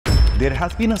There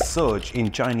has been a surge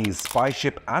in Chinese spy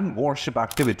ship and warship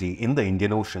activity in the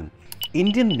Indian Ocean.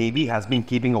 Indian Navy has been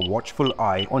keeping a watchful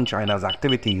eye on China's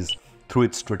activities through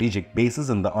its strategic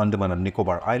bases in the Andaman and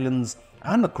Nicobar Islands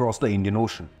and across the Indian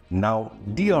Ocean. Now,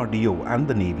 DRDO and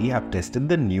the Navy have tested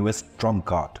the newest trump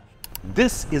card.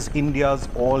 This is India's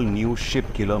all-new ship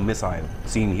killer missile,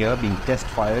 seen here being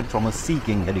test-fired from a Sea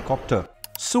King helicopter.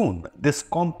 Soon, this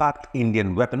compact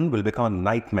Indian weapon will become a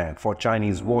nightmare for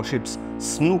Chinese warships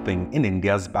snooping in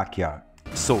India's backyard.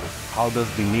 So, how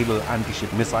does the Naval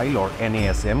Anti-Ship Missile or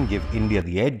NASM give India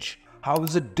the edge? How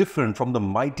is it different from the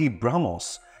mighty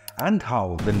BrahMos? And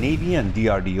how the Navy and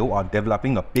DRDO are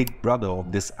developing a big brother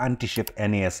of this anti-ship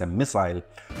NASM missile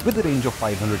with a range of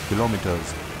 500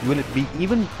 kilometers. Will it be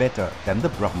even better than the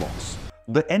BrahMos?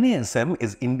 The NASM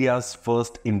is India's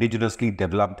first indigenously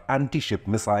developed anti-ship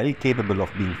missile capable of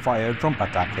being fired from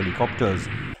attack helicopters.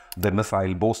 The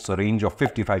missile boasts a range of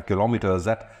 55 kilometers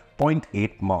at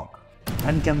 0.8 Mach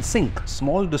and can sink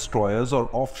small destroyers or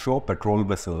offshore patrol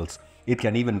vessels. It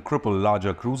can even cripple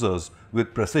larger cruisers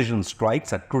with precision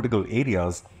strikes at critical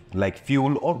areas like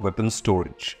fuel or weapons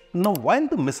storage. Now, while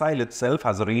the missile itself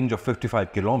has a range of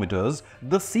 55 kilometers,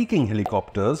 the Sea King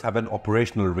helicopters have an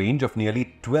operational range of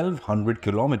nearly 1200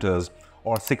 kilometers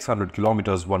or 600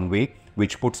 kilometers one way,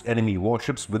 which puts enemy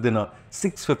warships within a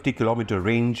 650 kilometer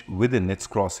range within its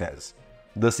crosshairs.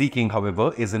 The Sea King,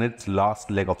 however, is in its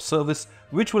last leg of service,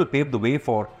 which will pave the way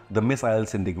for the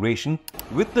missile's integration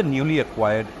with the newly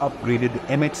acquired upgraded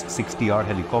MH-60R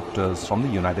helicopters from the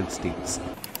United States.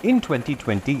 In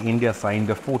 2020, India signed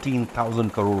a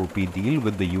 14,000 crore rupee deal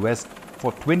with the US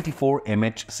for 24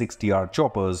 MH-60R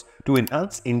choppers to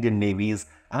enhance Indian Navy's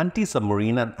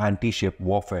anti-submarine and anti-ship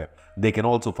warfare. They can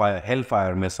also fire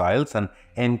Hellfire missiles and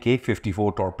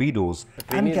Mk-54 torpedoes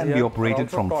and can be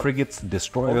operated from frigates,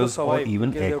 destroyers or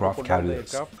even aircraft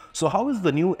carriers. So how is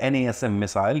the new NASM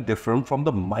missile different from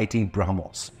the mighty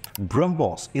BrahMos?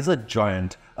 BrahMos is a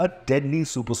giant, a deadly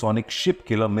supersonic ship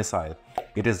killer missile.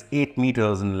 It is 8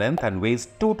 meters in length and weighs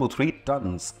 2 to 3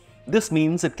 tons. This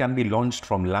means it can be launched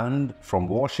from land, from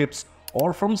warships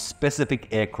or from specific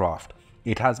aircraft.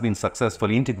 It has been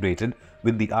successfully integrated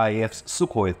with the IAF's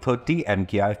Sukhoi 30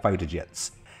 MKI fighter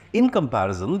jets. In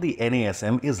comparison, the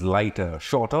NASM is lighter,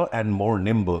 shorter and more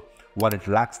nimble. While it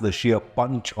lacks the sheer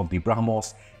punch of the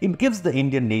BrahMos, it gives the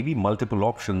Indian Navy multiple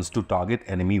options to target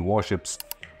enemy warships.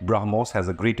 BrahMos has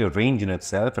a greater range in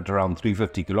itself at around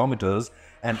 350 kilometers.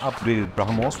 An upgraded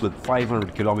BrahMos with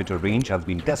 500 kilometer range has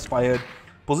been test-fired,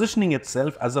 positioning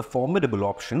itself as a formidable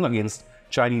option against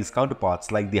Chinese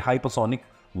counterparts like the hypersonic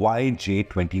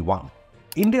YJ-21.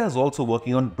 India is also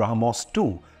working on BrahMos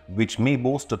 2, which may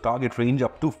boast a target range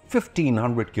up to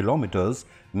 1500 kilometers,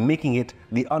 making it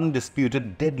the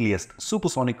undisputed deadliest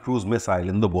supersonic cruise missile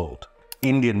in the world.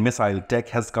 Indian missile tech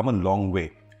has come a long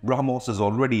way. BrahMos is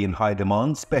already in high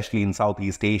demand, especially in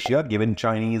Southeast Asia, given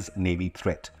Chinese Navy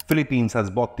threat. Philippines has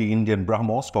bought the Indian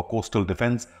BrahMos for coastal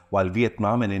defense, while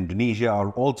Vietnam and Indonesia are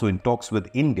also in talks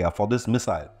with India for this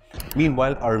missile.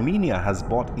 Meanwhile, Armenia has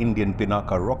bought Indian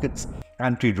Pinaka rockets,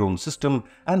 anti-drone system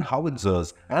and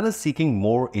howitzers and is seeking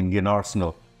more Indian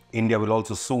arsenal. India will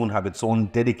also soon have its own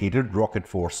dedicated rocket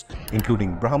force,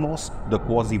 including BrahMos, the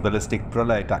quasi-ballistic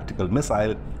Pralay tactical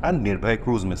missile and Nirbhay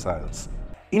cruise missiles.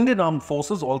 Indian armed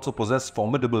forces also possess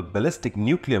formidable ballistic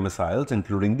nuclear missiles,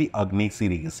 including the Agni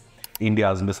series.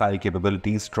 India's missile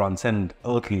capabilities transcend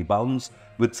earthly bounds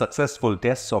with successful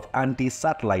tests of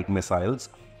anti-satellite missiles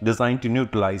designed to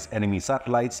neutralize enemy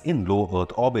satellites in low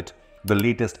Earth orbit. The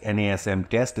latest NASM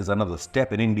test is another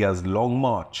step in India's long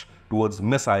march towards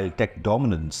missile tech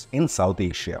dominance in South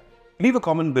Asia. Leave a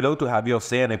comment below to have your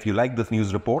say, and if you like this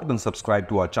news report, then subscribe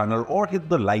to our channel or hit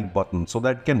the like button so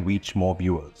that it can reach more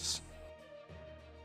viewers.